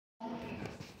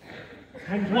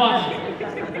And one.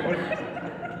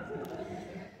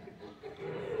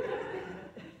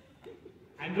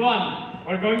 And one.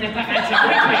 We're going to answer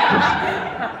quickly.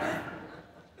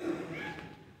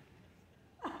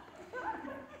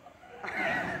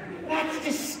 That's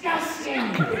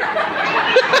disgusting.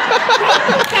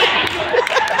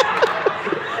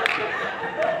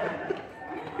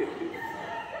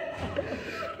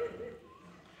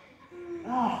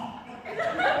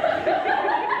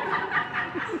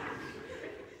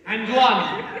 And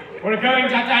one. We're going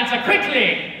to have to answer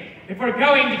quickly if we're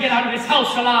going to get out of this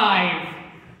house alive.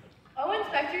 Oh,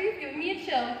 Inspector, you've given me a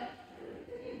chill.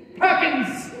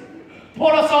 Perkins,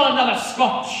 pour us all another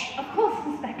scotch. Of course,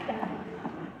 Inspector.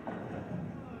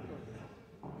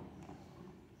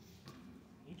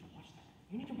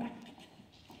 You need to watch that.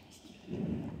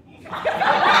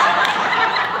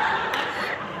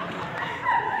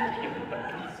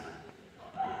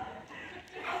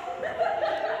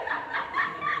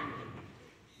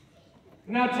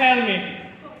 Now tell me,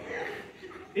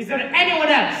 is there anyone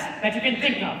else that you can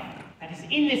think of that is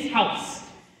in this house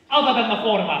other than the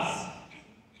four of us?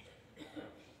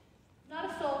 Not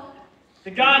a soul.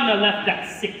 The gardener left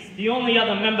at 6. The only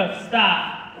other member of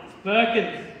staff is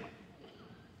Perkins.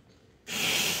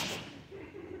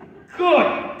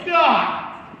 Good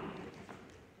God!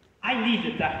 I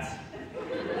needed that.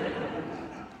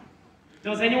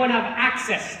 Does anyone have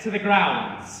access to the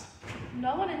grounds?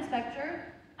 No one, Inspector.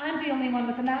 I'm the only one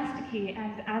with the master key,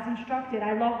 and as instructed,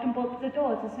 I locked and bolted the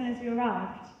doors as soon as you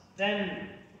arrived. Then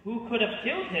who could have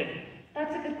killed him?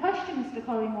 That's a good question, Mr.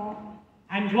 Collymore.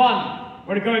 And one,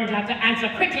 we're going to have to answer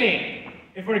quickly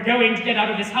if we're going to get out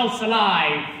of this house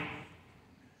alive.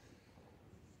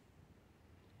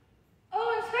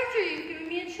 Oh, Inspector, you've given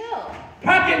me a chill.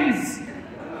 Perkins!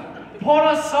 Pour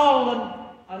us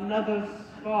all another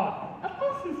scotch. Of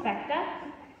course, Inspector.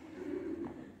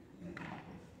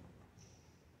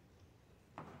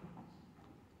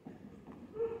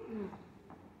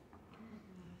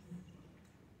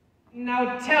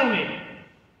 Now tell me,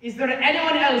 is there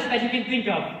anyone else that you can think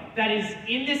of that is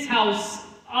in this house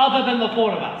other than the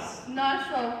four of us? Not a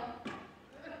soul.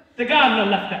 The gardener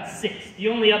left at 6. The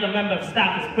only other member of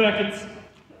staff is Perkins.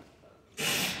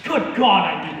 Good God,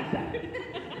 I needed that.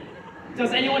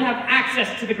 Does anyone have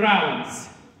access to the grounds?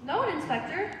 No one,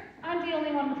 Inspector. I'm the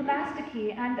only one with the master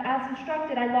key, and as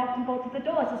instructed, I locked and bolted the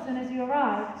doors as soon as you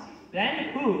arrived.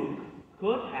 Then who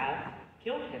could have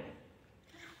killed him?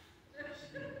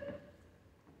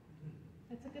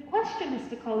 That's a good question,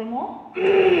 Mr. Collymore.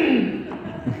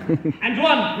 And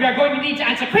one, we are going to need to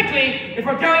answer quickly if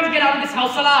we're going to get out of this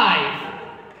house alive.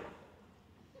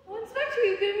 Oh, Inspector,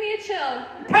 you've given me a chill.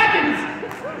 Perkins!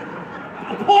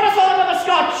 Pour us all another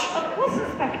scotch! Of course,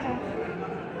 Inspector.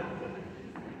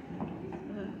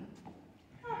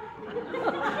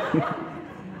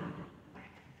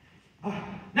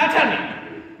 Now tell me,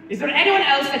 is there anyone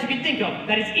else that you can think of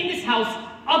that is in this house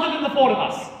other than the four of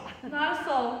us? Not a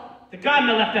soul. The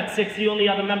gardener left at 6. The only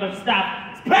other member of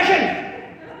staff is Perkins!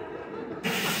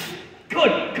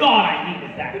 Good God, I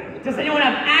needed that. Does anyone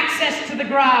have access to the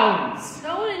grounds?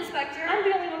 No one, Inspector. I'm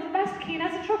the only one with the master key, and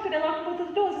as instructed, I locked both of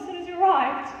the doors as soon as you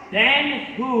arrived.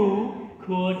 Then who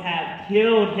could have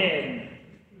killed him?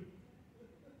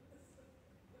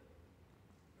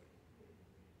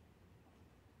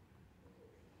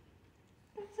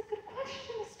 That's a good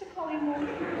question, Mr. Collymore.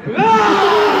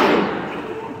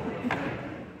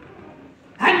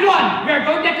 And one, we are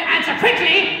going to have to answer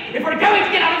quickly if we're going to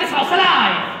get out of this house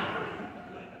alive.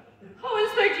 Oh,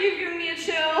 Inspector, you've given me a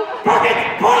chill.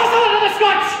 Perkins, pour us all another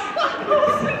scotch! Of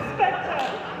course, Inspector.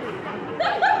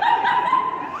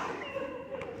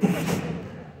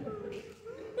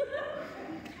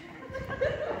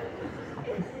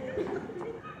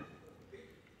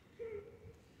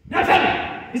 Now tell me,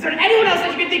 is there anyone else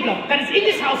that you can think of that is in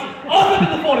this house other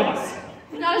than the four of us?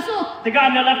 Not a soul. The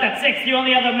gardener left at 6. The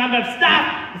only other member of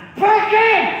staff is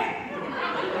Perkins!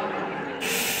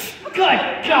 Good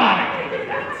God, I hated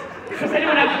that. Does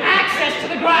anyone have access to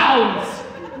the grounds?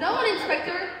 No one,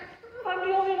 Inspector. I'm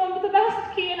the only one with the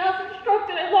master key, and as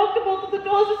instructed, I locked both of the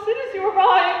doors as soon as you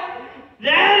arrived.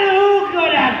 Then who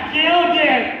could have killed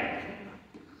him?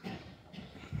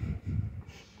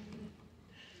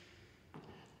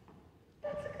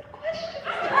 That's a good question.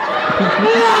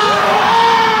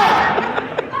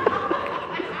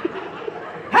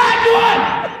 And one!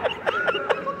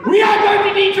 We are going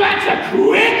to need to answer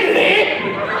quickly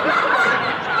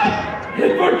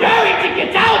if we're going to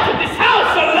get out of this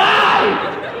house alive!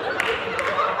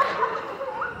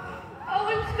 Oh,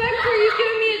 Inspector, you've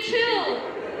given me a chill.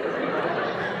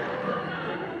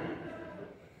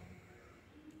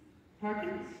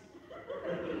 Perkins?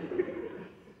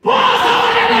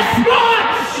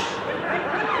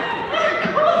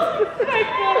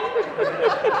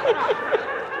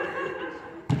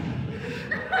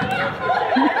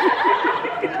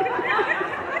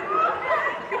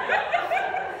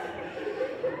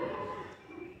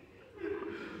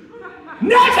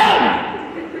 Now tell me!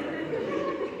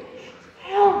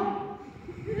 Help!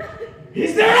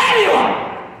 Is there anyone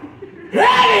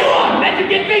that you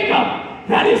can think of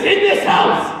that is in this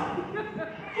house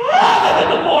other than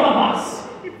the four of us?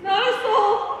 Not a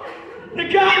soul. The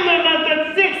gardener left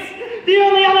at 6. The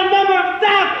only other member of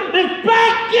staff is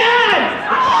back yet!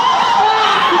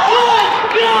 Oh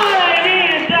God, I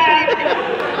needed that!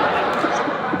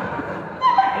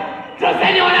 Does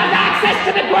anyone have access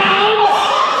to the ground?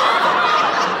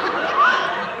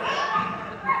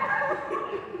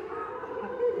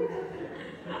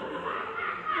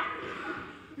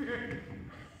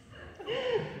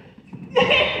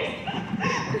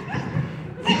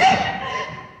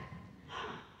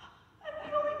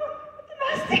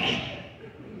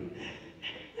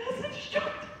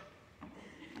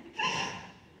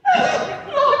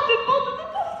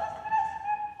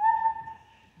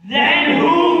 Then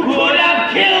who could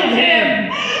have killed him?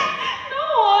 No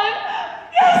one!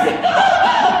 Yes!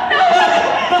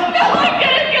 No one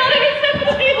could have killed him except for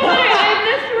the people that are in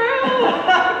this room!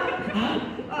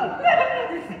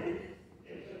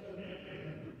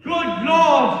 Good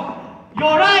Lord!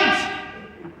 You're right!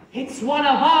 It's one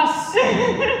of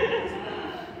us!